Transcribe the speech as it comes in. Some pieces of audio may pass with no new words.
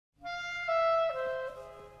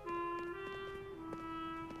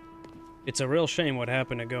It's a real shame what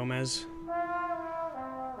happened to Gomez.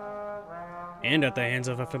 And at the hands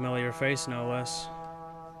of a familiar face, no less.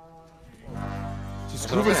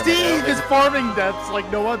 Scuba Steve is farming deaths like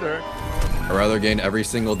no other. I'd rather gain every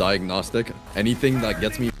single diagnostic, anything that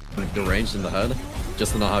gets me deranged in the head,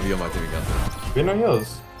 just to not have you on my team again. We no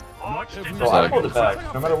heals. So I pulled it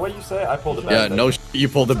back. No matter what you say, I pulled it back. Yeah, no you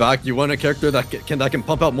pulled it back. You want a character that can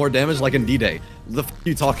pump out more damage like in D-Day. What the f are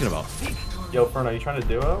you talking about? Yo, Fern, are you trying to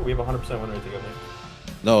duo? We have 100% win rate together.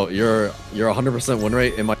 No, you're 100% win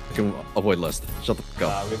rate in my avoid list. Shut the fuck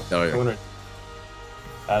up. We have win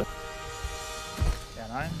rate.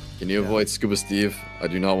 Can you avoid Scuba Steve? I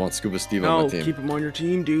do not want Scuba Steve on my team. No, keep him on your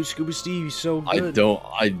team, dude. Scuba Steve, he's so good.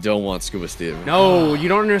 I don't want Scuba Steve. No, you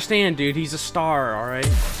don't understand, dude. He's a star, alright?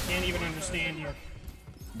 Can't even understand you.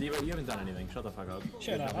 You haven't done anything. Shut the fuck up.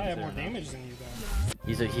 Shut up. I have more damage than you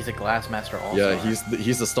guys. He's a glass master also. Yeah,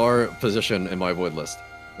 he's the star position in my avoid list.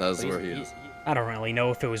 That's where he is. I don't really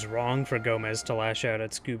know if it was wrong for Gomez to lash out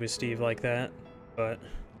at Scuba Steve like that, but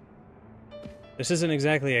this isn't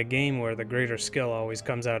exactly a game where the greater skill always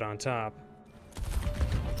comes out on top.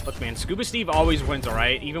 Look, man, Scuba Steve always wins,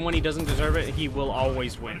 alright? Even when he doesn't deserve it, he will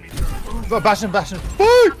always win. Bash him.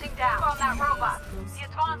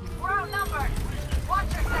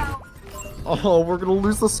 Oh, we're gonna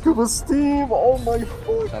lose the Scuba Steve! Oh my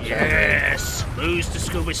fuck! Yes! Lose to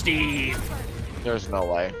Scuba Steve! There's no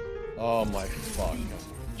way. Oh my fuck.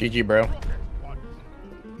 GG, bro.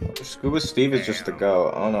 Scuba Steve is just the go.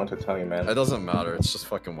 I don't know what to tell you, man. It doesn't matter. It's just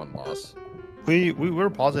fucking one loss. We were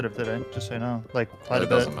positive today, just so you know. Like quite a It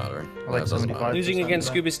bit. doesn't matter. Like 75. Losing against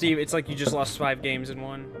Scuba Steve, it's like you just lost 5 games in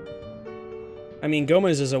one. I mean,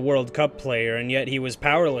 Gomez is a World Cup player, and yet he was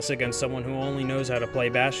powerless against someone who only knows how to play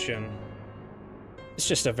Bastion. It's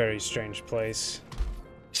just a very strange place.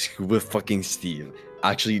 Scuba fucking Steve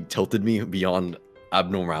actually tilted me beyond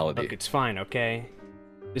abnormality. Look, it's fine, okay?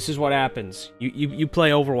 This is what happens. You play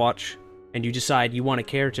Overwatch, and you decide you want to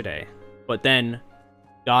care today. But then,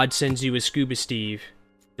 God sends you a Scuba Steve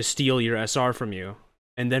to steal your SR from you.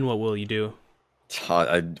 And then what will you do?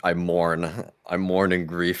 I mourn. I mourn in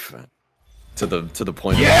grief. To the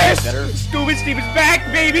point yes! Scuba Steve is back,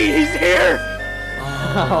 baby! He's here!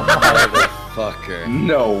 Oh, motherfucker.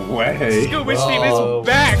 No way. Scuba Steve is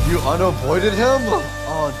back! You unavoided him?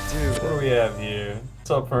 Oh, dude. What do we have here?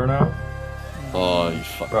 What's up, Perno? Oh, you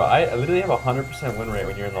fuck. Bro, I literally have 100% win rate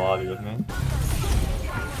when you're in the lobby with me.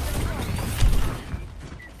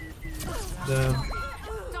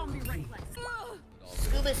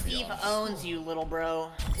 Scuba Steve owns you, little bro.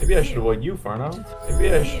 Maybe I should avoid you, Farno.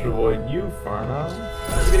 Maybe I should avoid you, Farno.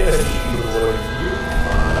 Maybe I should avoid you,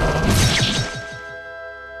 Farno.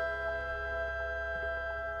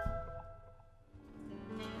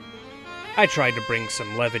 I tried to bring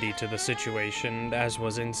some levity to the situation, as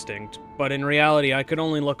was instinct, but in reality I could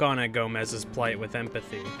only look on at Gomez's plight with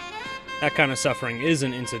empathy. That kind of suffering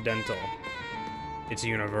isn't incidental. It's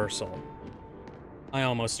universal. I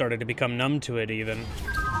almost started to become numb to it, even.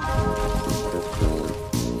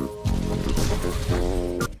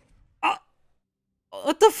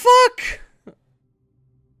 What the fuck?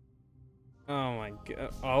 Oh my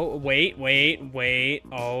god. Oh, wait.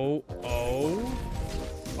 Oh.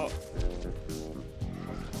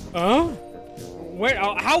 Where?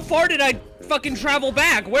 Oh, how far did I fucking travel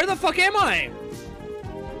back? Where the fuck am I?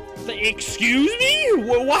 Excuse me?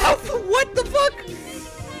 Wow, what the fuck?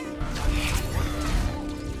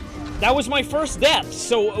 That was my first death,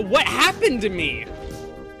 so what happened to me?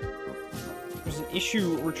 There's an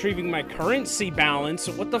issue retrieving my currency balance.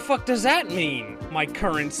 What the fuck does that mean? My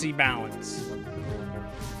currency balance.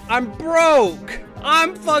 I'm broke!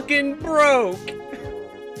 I'm fucking broke!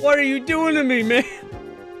 What are you doing to me, man?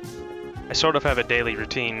 I sort of have a daily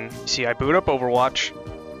routine. See, I boot up Overwatch,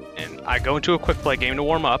 and I go into a quick play game to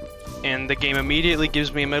warm up, and the game immediately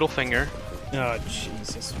gives me a middle finger. Oh,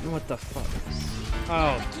 Jesus. What the fuck?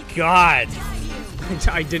 Oh, God.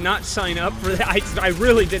 I did not sign up for that. I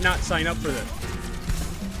really did not sign up for this.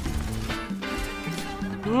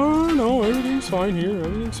 Oh, no, everything's fine here.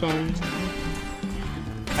 Everything's fine.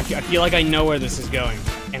 I feel like I know where this is going,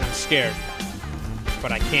 and I'm scared.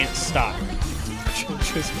 But I can't stop.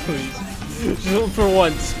 Just please. Just for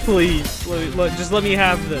once, please. Just let me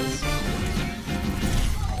have this.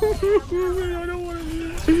 I don't want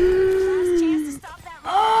to.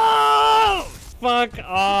 Oh! Fuck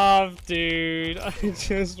off, dude. I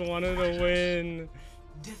just wanted to win.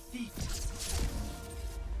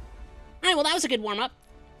 Alright, well that was a good warm-up.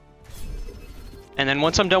 And then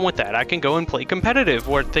once I'm done with that, I can go and play competitive,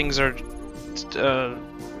 where things are,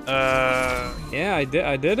 Yeah, I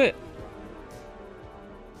did it.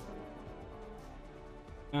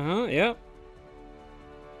 Uh-huh, yep.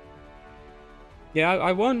 Yeah,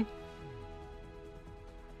 I won.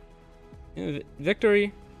 Yeah,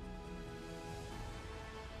 victory.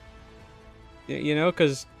 You know,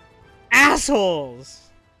 because assholes!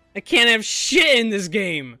 I can't have shit in this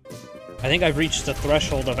game! I think I've reached the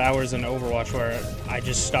threshold of hours in Overwatch where I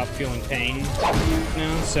just stop feeling pain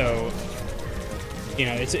now, so... You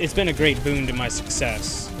know, it's been a great boon to my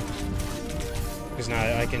success. Because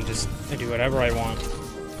now I can just do whatever I want.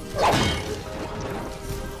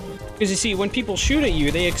 Because you see, when people shoot at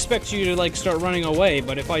you, they expect you to, like, start running away,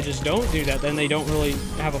 but if I just don't do that, then they don't really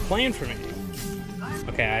have a plan for me.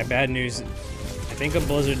 Okay, I have bad news. I think a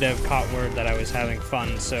Blizzard dev caught word that I was having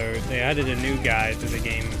fun, so they added a new guy to the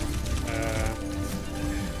game.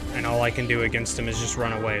 And all I can do against him is just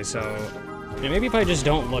run away, so... You know, maybe if I just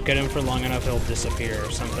don't look at him for long enough, he'll disappear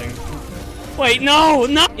or something. Wait, no!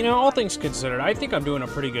 No! You know, all things considered, I think I'm doing a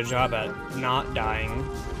pretty good job at not dying.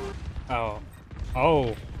 Oh.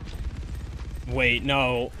 Oh. Wait,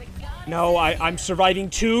 no. No, I'm surviving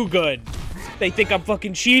too good. They think I'm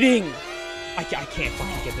fucking cheating. I can't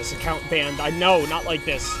fucking get this account banned. I know, not like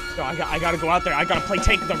this. No, I gotta go out there. I gotta play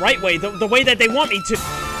tank the right way, the way that they want me to.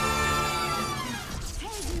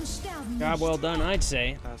 Job well done, I'd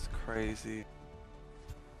say. That's crazy.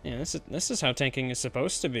 Yeah, this is how tanking is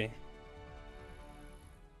supposed to be.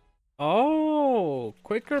 Oh,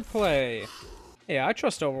 quicker play. Yeah, I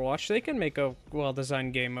trust Overwatch. They can make a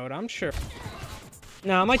well-designed game mode, I'm sure.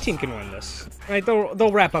 Nah, my team can win this. Right,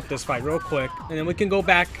 they'll wrap up this fight real quick, and then we can go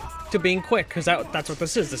back to being quick, because that's what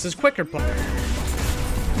this is. This is quicker play.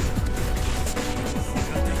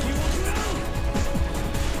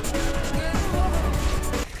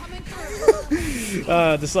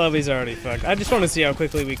 This lobby's already fucked. I just want to see how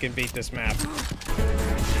quickly we can beat this map.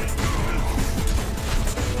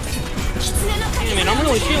 Damn it, I'm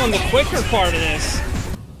really feeling the quicker part of this.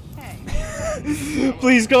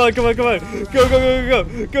 Please, come on, come on, come on. Go, go, go, go,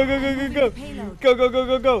 go, go, go, go, go. Go, go, go,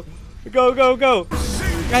 go, go. Go, go, go.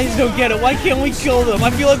 Guys don't get it. Why can't we kill them?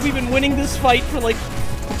 I feel like we've been winning this fight for like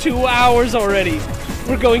 2 hours already.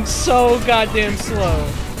 We're going so goddamn slow.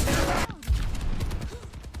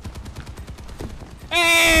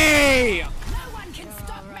 Hey!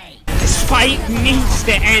 This fight needs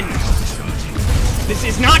to end. This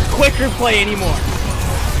is not quicker play anymore.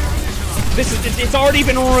 It's already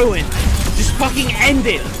been ruined. Just fucking end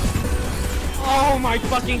it. Oh my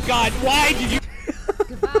fucking god, why did you...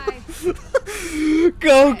 Goodbye.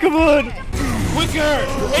 Go, come on. Quicker,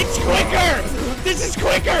 it's quicker. This is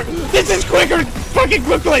quicker. This is quicker, fucking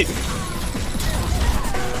quickly.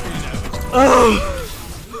 Oh.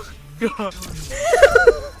 God.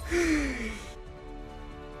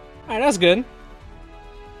 Alright, that's good.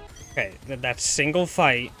 Okay, that single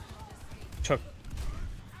fight took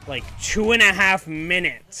like 2.5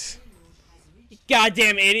 minutes.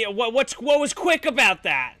 Goddamn idiot! What was quick about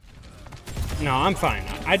that? No, I'm fine.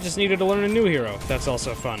 I just needed to learn a new hero. That's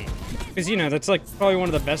also fun, because you know that's like probably one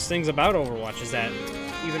of the best things about Overwatch is that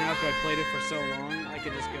even after I played it for so long, I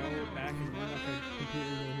can just go back and learn like a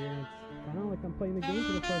completely new hero. It's kind of like I'm playing the game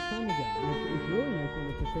for the first time again. It's really nice when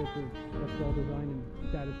it's a character that's well designed and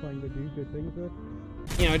satisfying to do good things with.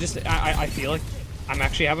 You know, just I feel like I'm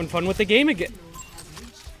actually having fun with the game again.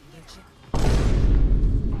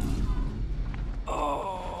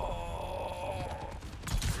 Oh,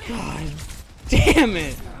 God damn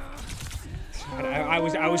it! I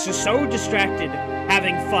was just so distracted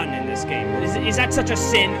having fun in this game. Is that such a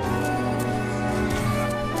sin?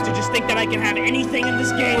 To just think that I can have anything in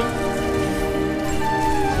this game?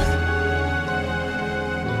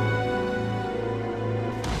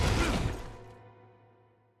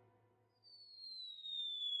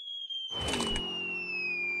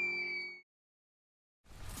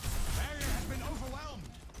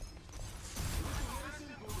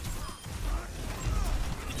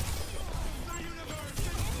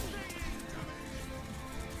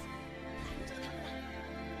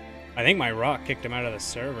 I think my rock kicked him out of the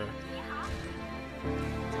server.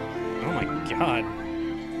 Oh my god.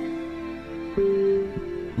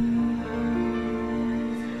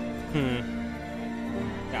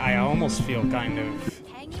 I almost feel kind of...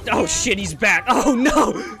 Oh shit, he's back! Oh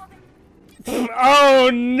no! Oh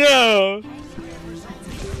no!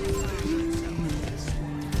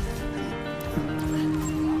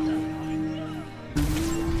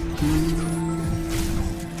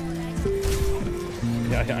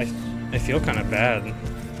 Yeah, I feel kind of bad.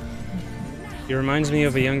 He reminds me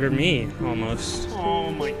of a younger me, almost.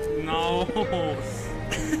 Oh my, no.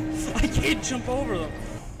 I can't jump over them.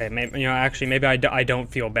 Okay, maybe, you know, actually, maybe I don't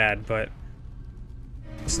feel bad, but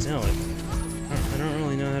still, I don't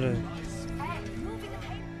really know how to...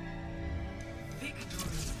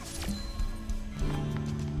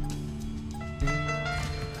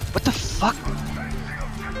 What the fuck?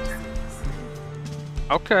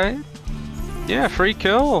 Okay. Yeah, free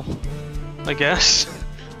kill. I guess.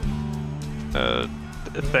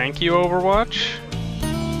 Thank you, Overwatch.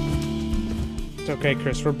 It's okay,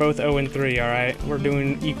 Chris. We're both 0 and 3, alright? We're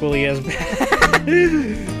doing equally as bad.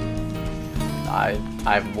 I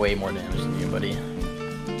have way more damage than you, buddy.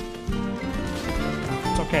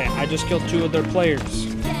 It's okay. I just killed 2 of their players.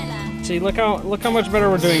 See, look how much better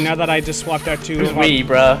we're doing now that I just swapped out 2 of We,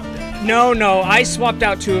 bruh. No, I swapped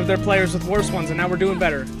out 2 of their players with worse ones, and now we're doing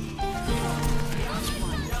better.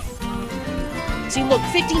 See, look,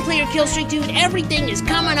 15-player kill streak, dude. Everything is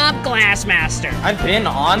coming up, Glassmaster. I've been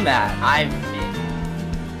on that.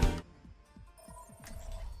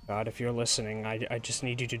 God, if you're listening, I just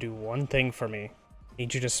need you to do one thing for me. I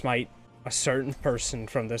need you to smite a certain person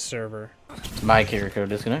from this server. My character code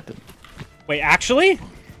disconnected. Wait, actually?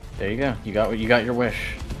 There you go. You got your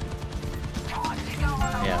wish.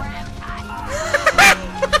 Yeah.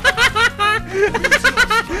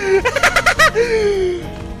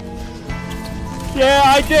 Yeah,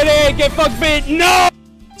 I did it! Get fucked, bitch! No!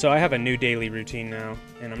 So I have a new daily routine now,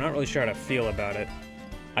 and I'm not really sure how to feel about it.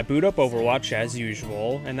 I boot up Overwatch as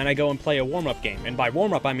usual, and then I go and play a warm-up game. And by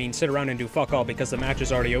warm-up, I mean sit around and do fuck all because the match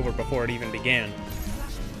is already over before it even began.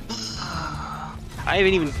 I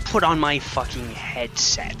haven't even put on my fucking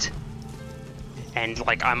headset. And,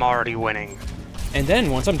 like, I'm already winning. And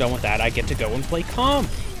then, once I'm done with that, I get to go and play Comp,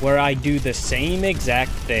 where I do the same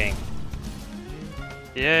exact thing.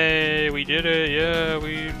 Yay, we did it, yeah,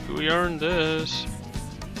 we earned this.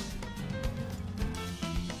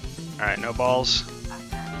 Alright, no balls.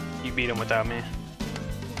 You beat him without me.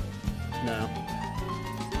 No.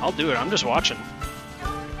 I'll do it, I'm just watching.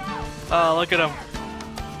 Oh, look at him.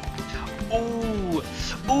 Ooh!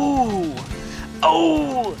 Ooh!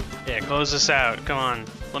 Oh! Yeah, close this out. Come on.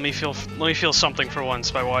 Let me feel something for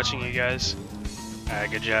once by watching you guys.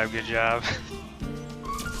 Alright, good job, good job.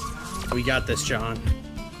 We got this, John.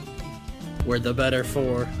 We're the better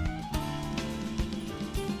 4.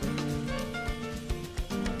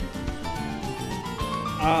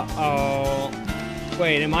 Uh-oh.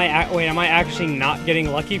 Wait, am I actually not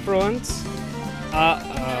getting lucky for once?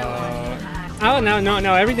 Uh-oh. Oh,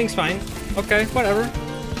 no, everything's fine. Okay, whatever.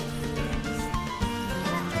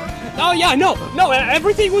 Oh, yeah, no,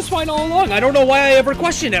 everything was fine all along. I don't know why I ever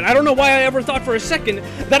questioned it. I don't know why I ever thought for a second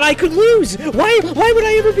that I could lose. Why would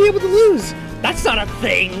I ever be able to lose? That's not a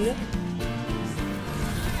thing.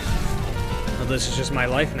 Well, this is just my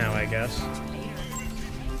life now, I guess.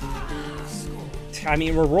 I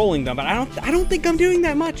mean, we're rolling them, but I don't think I'm doing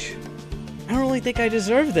that much. I don't really think I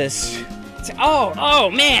deserve this.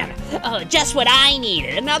 Oh, man. Oh, just what I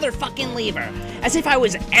needed. Another fucking lever. As if I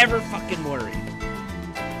was ever fucking worried.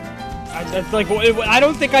 I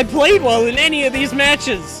don't think I played well in any of these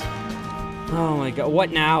matches. Oh my god,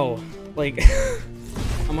 what now? Like,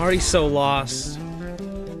 I'm already so lost.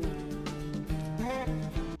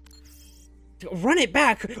 Run it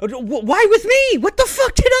back? Why with me? What the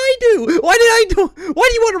fuck did I do? Why do you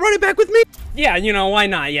want to run it back with me? Yeah, you know, why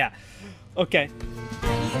not? Yeah. Okay.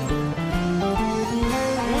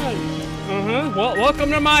 Well,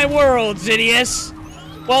 welcome to my world, Zidius.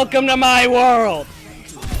 Welcome to my world.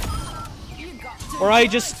 Or I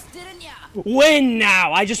just win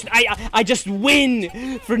now. I just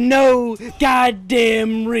win for no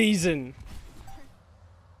goddamn reason.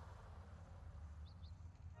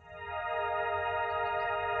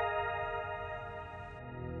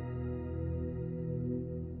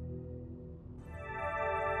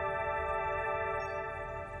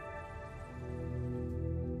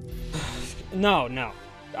 No.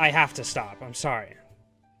 I have to stop. I'm sorry.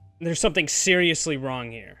 There's something seriously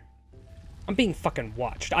wrong here. I'm being fucking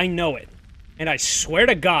watched. I know it. And I swear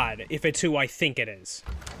to God if it's who I think it is.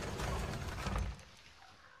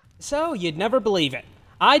 So, you'd never believe it.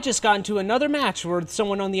 I just got into another match where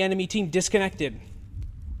someone on the enemy team disconnected.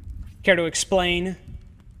 Care to explain?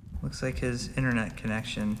 Looks like his internet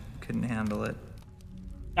connection couldn't handle it.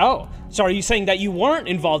 Oh, so are you saying that you weren't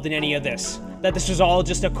involved in any of this? That this was all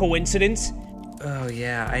just a coincidence? Oh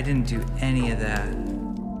yeah, I didn't do any of that.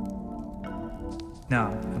 No,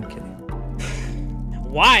 I'm kidding.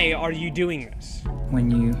 Why are you doing this? When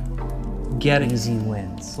you get easy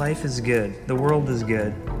wins. Life is good. The world is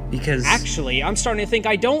good. Because... Actually, I'm starting to think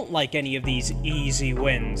I don't like any of these easy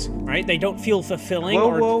wins, right? They don't feel fulfilling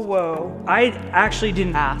Whoa. I actually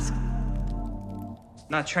didn't ask.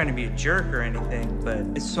 Not trying to be a jerk or anything, but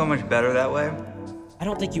it's so much better that way. I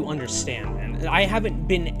don't think you understand, man. I haven't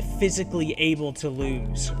been physically able to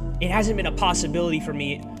lose. It hasn't been a possibility for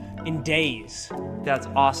me in days. That's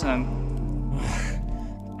awesome.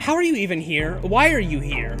 How are you even here? Why are you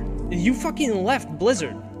here? You fucking left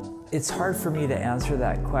Blizzard. It's hard for me to answer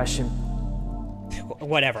that question.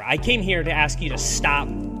 Whatever. I came here to ask you to stop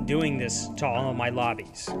doing this to all of my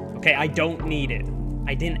lobbies. Okay, I don't need it.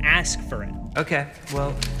 I didn't ask for it. Okay,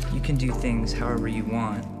 well, you can do things however you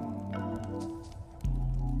want.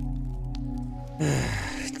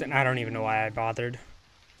 I don't even know why I bothered.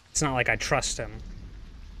 It's not like I trust him.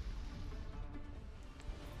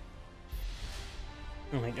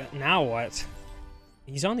 Oh my god, now what?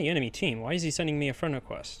 He's on the enemy team. Why is he sending me a friend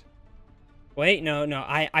request? Wait, no,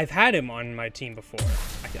 I've had him on my team before,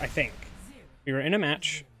 I think. We were in a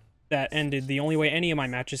match that ended the only way any of my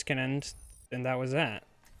matches can end, and that was that.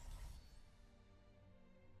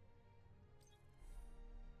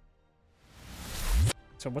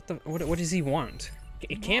 So what does he want?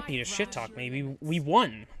 It can't be to shit talk me. We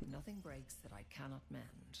won. Nothing breaks that I cannot mend.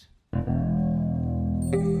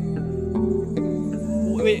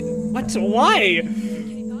 Wait, what? Why?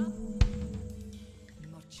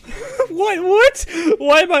 What?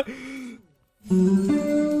 Why am I?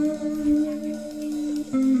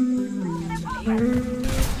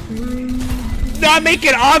 Not make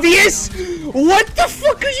it obvious? What the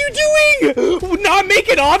fuck are you doing? Not make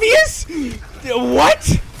it obvious?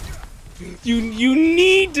 What? You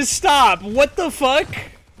need to stop. What the fuck?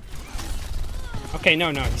 Okay,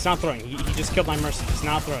 no, he's not throwing. He just killed my Mercy. He's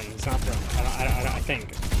not throwing. I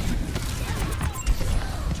think.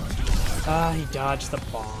 He dodged the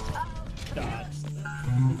bomb.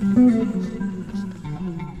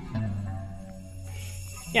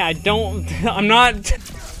 Yeah, I'm not...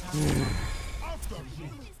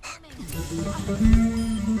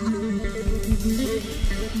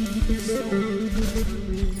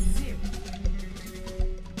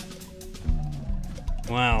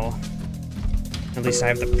 Well, at least I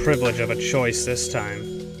have the privilege of a choice this time.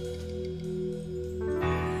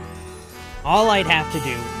 All I'd have to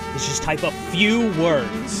do is just type a few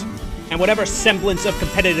words, and whatever semblance of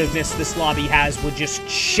competitiveness this lobby has would just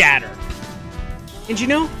shatter. And you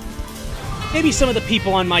know, maybe some of the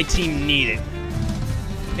people on my team need it.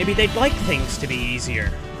 Maybe they'd like things to be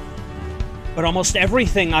easier. But almost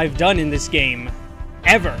everything I've done in this game,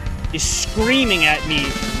 ever, is screaming at me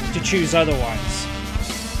to choose otherwise.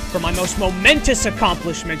 From my most momentous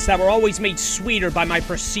accomplishments that were always made sweeter by my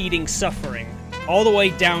preceding suffering, all the way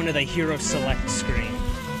down to the hero select screen.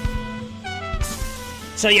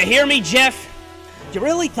 So you hear me, Jeff? You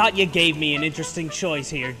really thought you gave me an interesting choice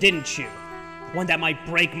here, didn't you? One that might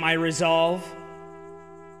break my resolve?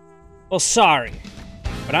 Well, sorry,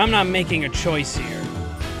 but I'm not making a choice here.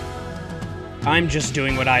 I'm just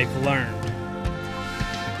doing what I've learned.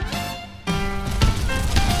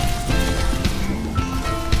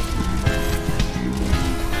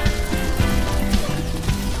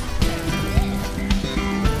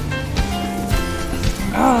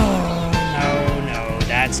 Oh, no,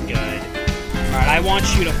 that's good. Alright, I want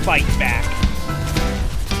you to fight back.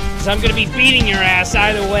 Because I'm gonna be beating your ass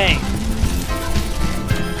either way.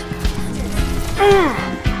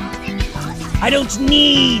 I don't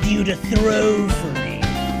need you to throw for me.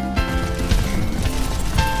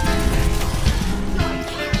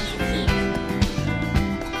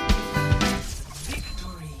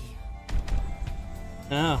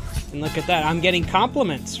 Oh, and look at that. I'm getting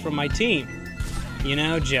compliments from my team. You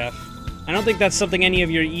know, Jeff, I don't think that's something any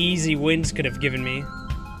of your easy wins could have given me.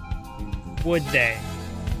 Would they?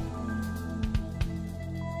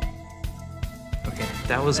 Okay,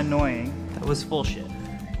 that was annoying. That was bullshit.